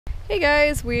Hey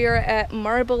guys, we are at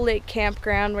Marble Lake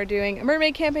Campground. We're doing a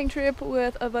mermaid camping trip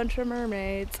with a bunch of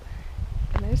mermaids.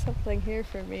 And there's something here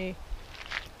for me.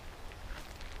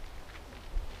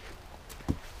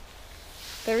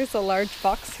 There's a large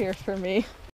box here for me.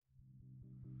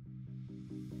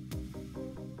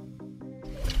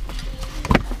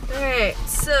 Alright,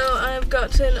 so I've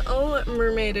gotten all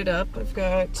mermaided up. I've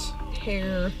got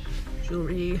hair,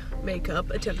 jewelry, makeup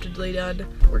attemptedly done.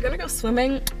 We're gonna go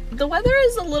swimming. The weather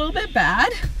is a little bit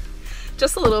bad,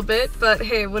 just a little bit, but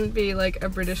hey, it wouldn't be like a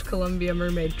British Columbia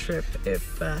mermaid trip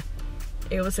if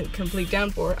it wasn't complete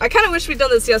downpour. I kind of wish we'd done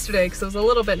this yesterday because it was a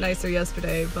little bit nicer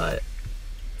yesterday, but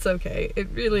it's okay. It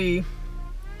really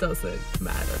doesn't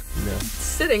matter. No.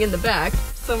 Sitting in the back,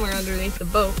 somewhere underneath the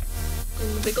boat,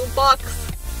 in the big old box,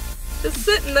 just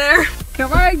sitting there.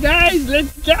 Come on guys,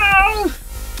 let's go!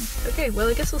 Okay, well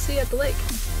I guess we'll see you at the lake.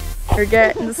 We're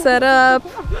getting set up.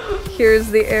 Here's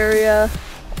the area.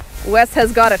 Wes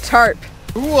has got a tarp.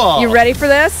 Cool. You ready for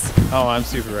this? Oh, I'm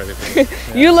super ready for this.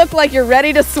 Yeah. You look like you're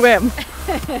ready to swim.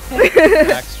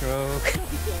 Backstroke.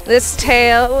 This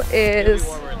tail is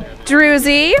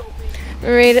Druzy.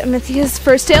 Mermaid Amatheia's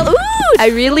first tail. Ooh! I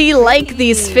really like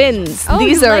these fins. Oh,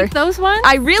 these you are like those ones?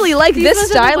 I really like this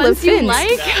style of fins.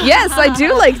 Yes, I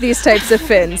do like these types of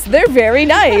fins. They're very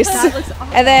nice. That looks awesome.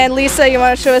 And then Lisa, you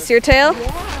want to show us your tail?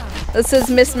 Yeah. This is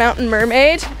Miss Mountain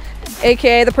Mermaid,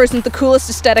 aka the person with the coolest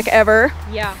aesthetic ever.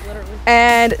 Yeah, literally.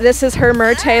 And this is her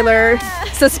Taylor.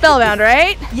 So Spellbound,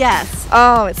 right? Yes.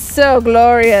 Oh, it's so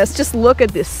glorious. Just look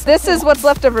at this. This is what's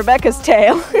left of Rebecca's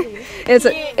tail.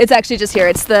 It's actually just here.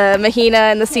 It's the Mahina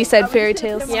and the Seaside Fairy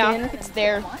Tale skin. Yeah, it's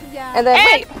there. And then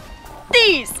Hey!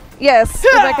 These! yes,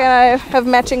 Rebecca and I have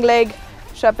matching leg.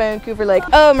 Shop Vancouver Lake.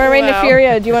 Oh, Mermaid Wow.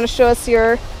 Amatheia, do you want to show us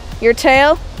your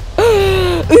tail?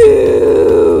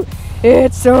 Ooh,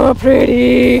 it's so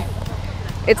pretty.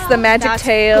 It's the magic That's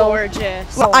tail.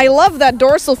 gorgeous. Well, I love that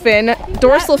dorsal fin.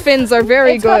 Dorsal fins are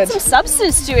very It's good. got some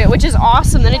substance to it, which is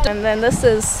awesome. Then it And then this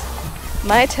is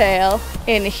my tail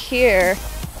in here.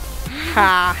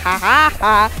 Ha ha ha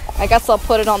ha. I guess I'll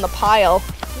put it on the pile.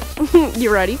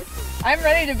 You ready? I'm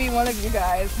ready to be one of you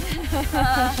guys.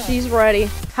 She's ready.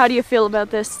 How do you feel about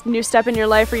this new step in your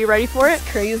life? Are you ready for it?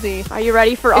 Crazy. Are you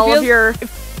ready for all of your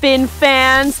fin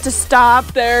fans to stop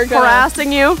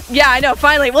harassing you? Yeah, I know,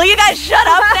 finally. Will you guys shut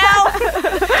up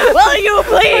now? Will you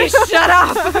please shut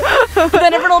up?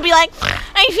 Then everyone will be like,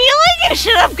 I feel like you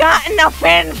should have gotten a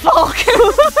fin folk.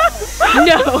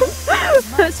 No.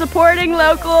 Supporting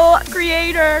local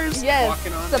creators. Yes,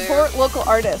 support local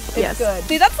artists. It's Yes. good.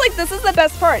 See, that's like, this is the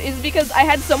best part, is because I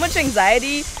had so much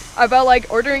anxiety about like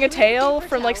ordering a tail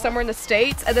from like somewhere in the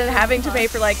States and then having to pay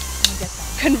for like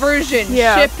conversion,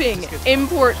 shipping,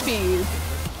 import fees.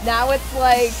 Now it's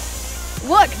like,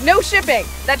 look, no shipping.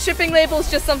 That shipping label is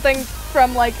just something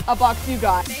from like a box you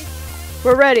got.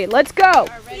 We're ready, let's go.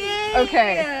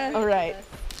 Okay, all right.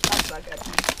 That's not good.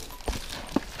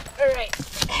 All right.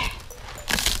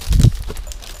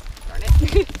 Darn it.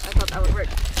 I thought that would work.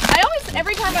 I always,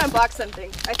 every time I unbox something,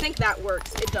 I think that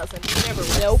works. It doesn't. It never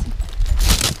works. Nope.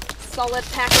 Solid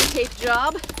packing tape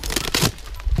job.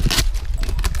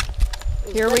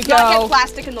 Here we Let's not go. get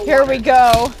plastic in the Here water. we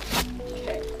go.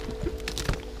 Okay.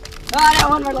 Oh, no,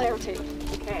 one more layer of tape.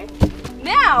 Okay.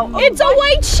 Now, It's a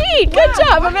white sheet. Good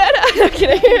job, Amanda. No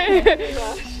kidding.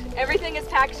 everything is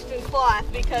packaged in cloth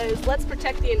because let's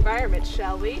protect the environment,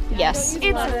 shall we? Yes. It's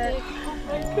oh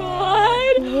my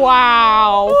god.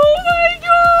 Wow. Oh my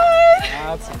god.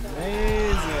 That's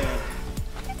amazing.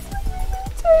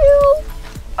 Tail.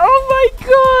 Oh my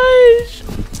gosh.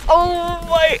 Oh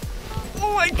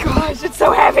my gosh, it's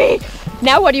so heavy.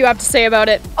 Now what do you have to say about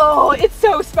it? Oh, it's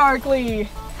so sparkly.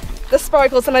 The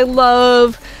sparkles, and I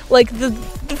love like the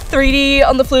 3D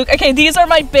on the fluke. Okay, these are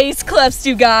my base clefts,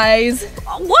 you guys.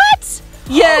 What?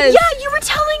 Yes. Oh, yeah, you were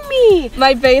telling me.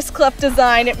 My base cleft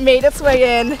design, it made its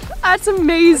way in. That's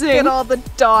amazing. Look at all the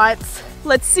dots.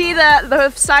 Let's see the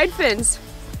side fins.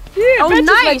 Yeah, Oh, matches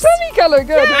nice. my tummy color,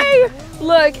 good. Yay.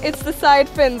 Look, it's the side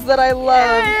fins that I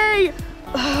love. Yay.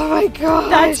 Oh my gosh.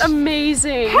 That's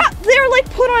amazing. They're like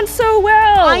put on so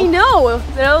well. I know.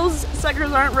 Those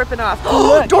suckers aren't ripping off.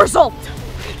 Look. Dorsal.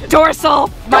 Dorsal.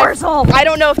 Dorsal. I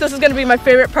don't know if this is going to be my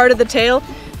favorite part of the tail,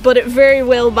 but it very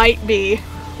well might be.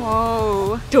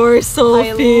 Oh, Dorsal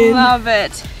I fin. love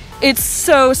it. It's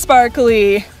so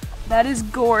sparkly. That is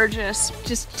gorgeous.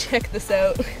 Just check this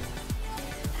out.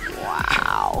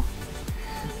 Wow.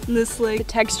 This The like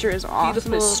texture is awesome.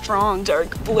 beautiful It's strong.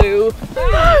 dark blue.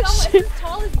 It's as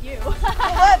tall as you.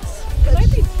 It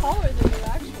might be taller than you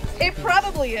actually. It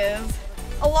probably is.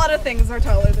 A lot of things are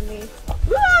taller than me.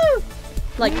 Woo!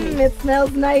 like me. It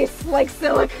smells nice, like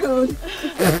silicone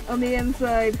on the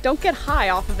inside. Don't get high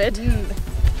off of it. Yeah,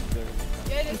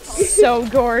 it is So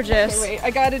gorgeous. Okay, wait,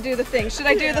 I gotta do the thing. Should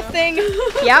I do the thing?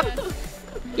 Yep.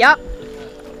 Yep.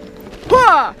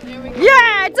 Huh.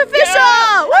 Yeah, it's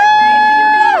official! Woo!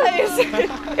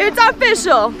 It's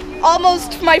official.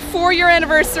 Almost my 4-year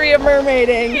anniversary of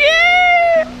mermaiding.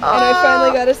 Yeah! And I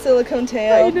finally got a silicone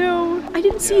tail. I know. I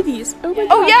didn't see these. Oh my god.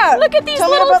 Oh yeah! Look at these Tell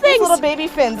little me about things. these little baby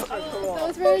fins.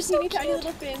 Those were teeny tiny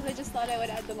little fins. I just thought I would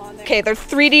add them on there. Okay, they're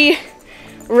 3D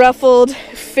ruffled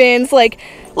fins. Like,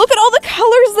 look at all the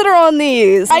colors that are on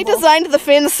these. I designed the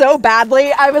fins so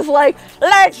badly. I was like,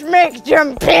 let's make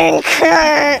them pink.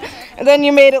 And then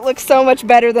you made it look so much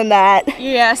better than that.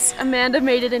 Yes, Amanda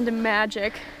made it into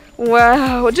magic.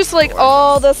 Wow, just like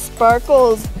all the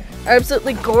sparkles.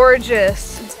 Absolutely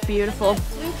gorgeous. It's beautiful.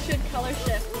 Fluke should color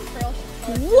shift. Pearl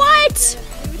What?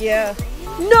 Yeah.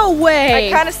 No way.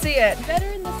 I kind of see it. better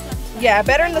in the sun. Yeah,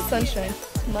 better in the sunshine.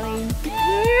 Mine.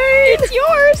 It's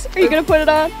yours. Are you gonna put it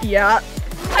on? Yeah.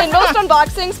 In most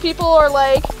unboxings, people are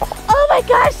like, oh my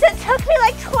gosh, that took me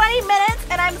like 20 minutes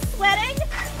and I'm sweating.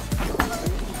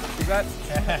 Is that?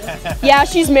 Yeah,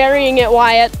 she's marrying it,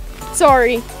 Wyatt.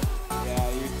 Sorry. Yeah,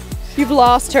 you. You've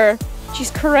lost her. She's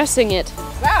caressing it.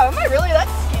 Wow, am I really that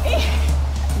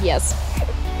skinny? Yes.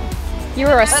 You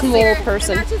are a small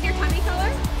person. Matches your tummy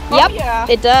color? Yep, yeah.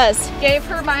 it does. Gave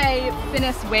her my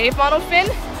thinnest wave monofin.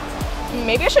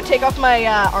 Maybe I should take off my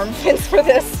arm fins for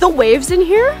this. The waves in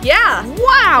here? Yeah.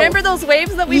 Wow. Remember those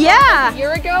waves that we Yeah. bought like a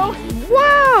year ago?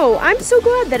 Wow. I'm so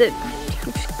glad that it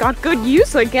got good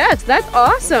use, I guess. That's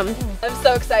awesome. I'm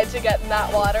so excited to get in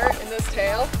that water in this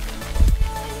tail.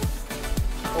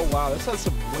 Oh wow, this has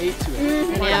some weight to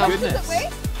it. Oh my Yeah. goodness.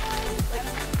 Wait,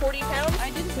 40 pounds? I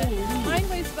didn't bet. Mine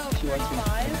weighs about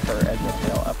 45. Her edge of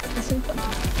tail up.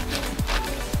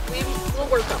 We'll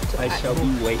work up to I that. shall be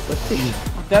weightlifting.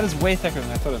 That is way thicker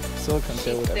than I thought a silicone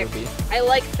tail would ever be. I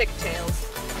like thick tails.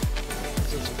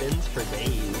 Just spins for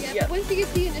days. Yeah, Yeah. but once you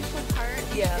get the initial part,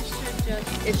 Yeah. it should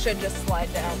just It should just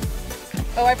slide down.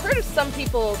 Oh, I've heard of some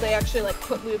people, they actually like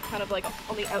put lube kind of like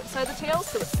on the outside of the tail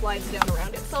so it slides down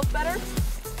around itself better.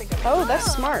 I think I'm- Oh,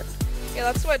 that's smart. Yeah,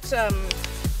 that's what,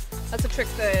 that's a trick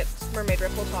that Mermaid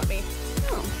Ripple taught me.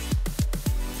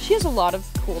 She has a lot of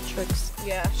cool tricks.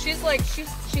 Yeah, she's like, she's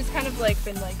kind of like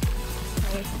been like,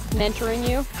 Mentoring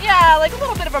you. yeah, like a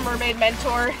little bit of a mermaid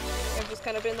mentor. I've just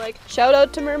kind of been like, Shout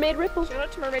out to Mermaid Ripple. shout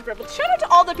out to Mermaid Ripple. Shout out to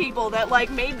all the people that like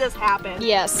made this happen.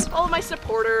 Yes. All of my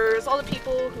supporters, all the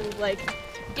people who like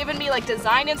given me like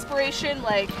design inspiration.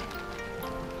 Like,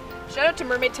 shout out to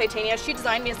Mermaid Titania. She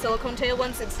designed me a silicone tail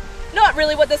once. It's not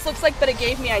really what this looks like, but it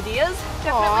gave me ideas.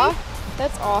 Definitely. Aw,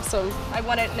 that's awesome. I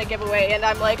won it in a giveaway, and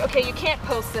I'm like, okay, you can't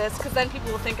post this because then people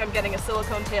will think I'm getting a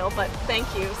silicone tail. But thank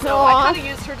you. So Aw. I kind of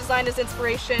used her design as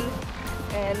inspiration,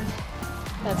 and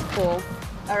That's cool.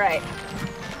 all right,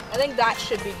 I think that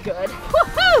should be good.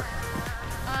 Woohoo!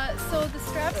 so the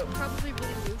strap's probably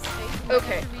really loose. So you might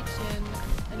Okay. have to reach in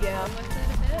and Yeah. pull with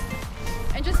it a bit.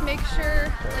 And just make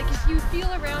sure, like if you feel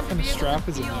around, kind of you'll be able strap to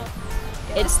is it? feel.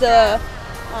 It's the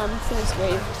thinnest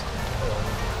wave.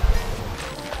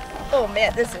 Oh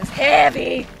man, this is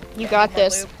heavy. You got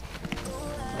this. Loop.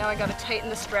 Now I gotta tighten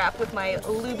the strap with my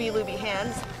looby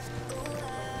hands,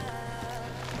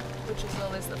 which is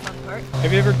always the fun part.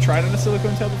 Have you ever tried on a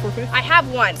silicone tail before, Faith? I have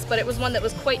once, but it was one that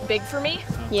was quite big for me,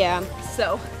 Yeah.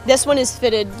 so This one is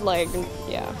fitted like,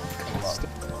 yeah.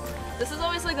 this is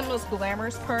always like the most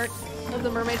glamorous part of the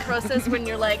mermaid process when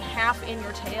you're like half in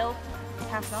your tail,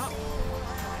 half not.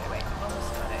 Okay, wait,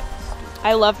 almost got it.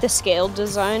 I love the scaled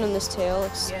design on this tail.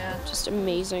 It's Yeah. just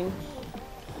amazing.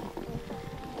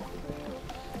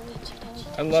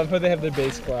 I love how they have their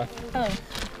base cloth. Oh,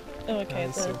 okay. That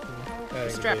is so cool. That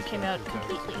is strap great. came out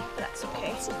completely. That's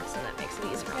okay. So that makes it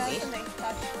easier for me.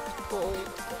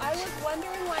 I was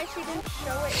wondering why she didn't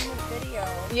show it in the video.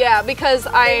 Yeah, because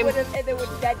I'm. They would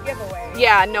dead giveaway.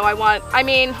 Yeah, no, I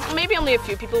mean, maybe only a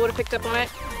few people would have picked up on it,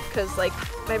 because like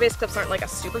my base clips aren't like a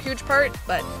super huge part,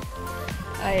 but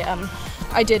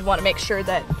I did want to make sure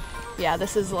that, yeah,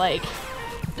 this is like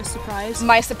A surprise.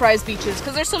 my surprise beaches,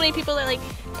 because there's so many people that are like,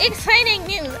 exciting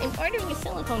news, I'm ordering a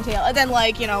silicone tail, and then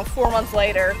like, you know, 4 months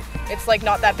later, it's like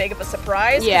not that big of a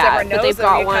surprise, because Yeah, everyone but knows they've that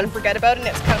got you kind one. of forget about it, and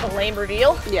it's kind of a lame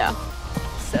reveal. Yeah.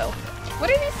 So, what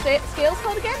are these scales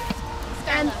called again?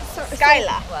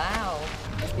 Skyla. Wow.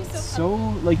 So,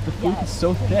 like, the fluke is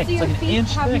so thick. It's like an inch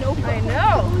thick. I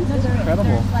know. That's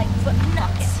incredible. like foot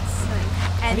nuggets.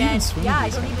 And do you even then, swim yeah, I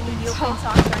with don't these even need Neoprene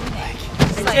socks or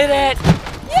anything. I did it.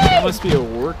 That must be a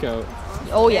workout.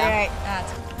 Oh yeah. Alright,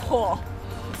 that's cool.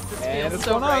 This And feels it's so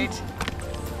going on. right.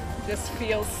 This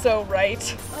feels so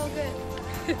right. Oh, good.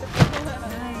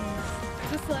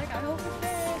 Just like, I hope it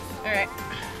fits. Alright.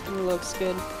 It looks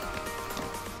good.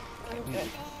 Okay.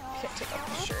 Can't take off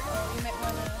the shirt. You might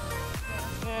wanna...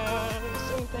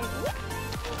 Same thing.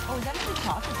 Oh, is that a good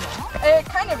top as well? It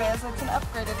kind of is. It's an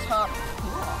upgraded top.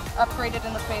 Upgraded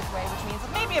in the faith way, which means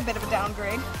it may be a bit of a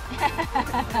downgrade.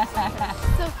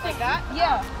 So like that?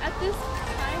 Yeah. At this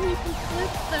time, you can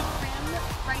flip the brim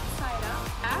right side up.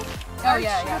 Back. Oh, arch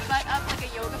yeah, your yeah. butt up like a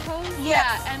yoga pose. Yes.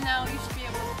 Yeah, and now you should be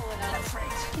able to pull it out. That's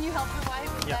right. Can you help your wife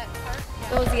with that part?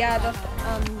 Yeah. Those,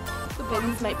 the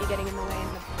bins might be getting in the way in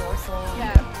the dorsal.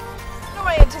 Yeah. No,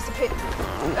 I anticipate.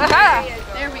 Aha!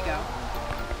 There we go.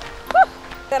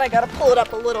 Then I gotta pull it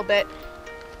up a little bit.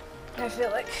 I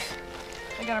feel like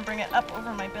I gotta bring it up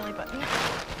over my belly button.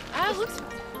 Ah, it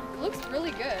looks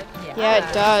really good. Yeah,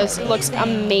 it does. It looks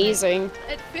amazing.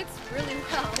 It fits really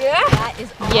well. Yeah? That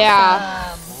is awesome.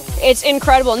 Yeah. It's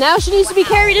incredible. Now she needs to be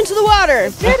carried into the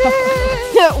water.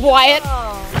 Wyatt,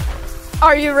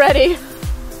 are you ready?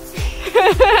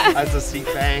 As a seat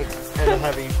bank and a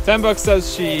heavy. $10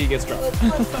 says she gets dropped. So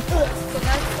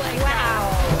that's like, wow.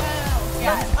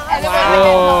 Yeah.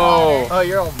 Whoa. Oh,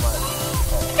 you're all mud.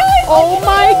 Oh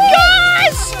my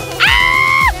gosh!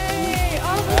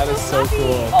 That is so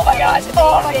cool. Oh my gosh!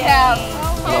 Oh my god! I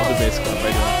love the base club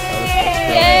right now.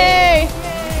 Yay!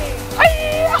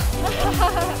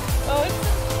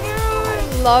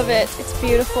 Love it. It's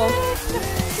beautiful.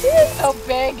 It is so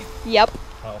big. Yep.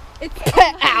 Oh.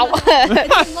 Ow.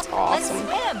 Let's Awesome.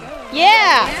 swim.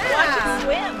 Yeah. Watch it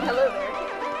swim. Hello there.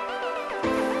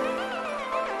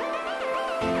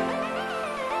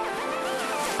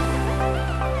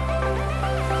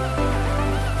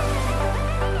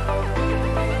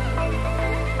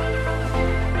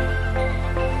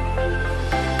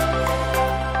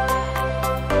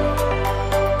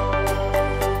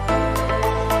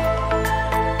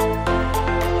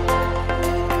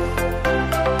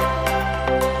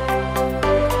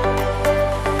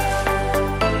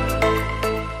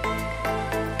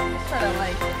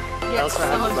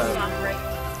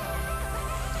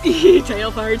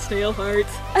 Tail farts, tail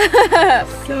farts.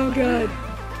 So good.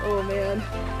 Oh man.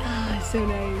 Ah, so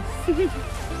nice.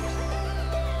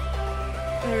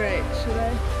 Alright, should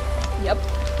I? Yep.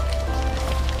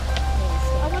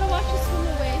 I want to watch you swim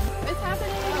away. It's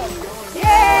happening.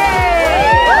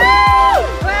 Yay!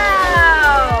 Wow!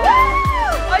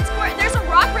 Oh, it's great. There's a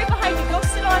rock right behind you. Go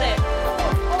sit on it.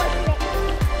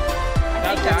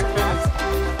 That back fin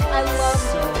I love is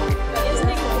so Isn't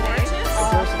it gorgeous?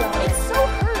 It's so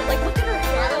her. Like, look at her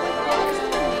hair. Like,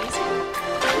 it's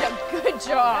amazing. Good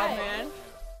job, man.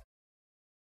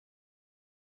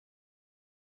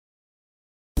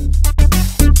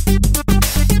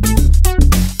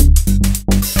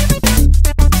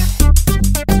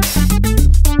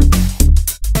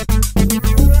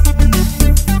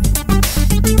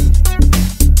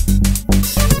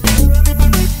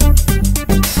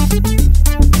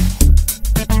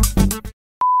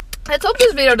 Let's hope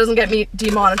this video doesn't get me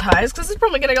demonetized because it's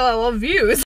probably gonna get a lot of views.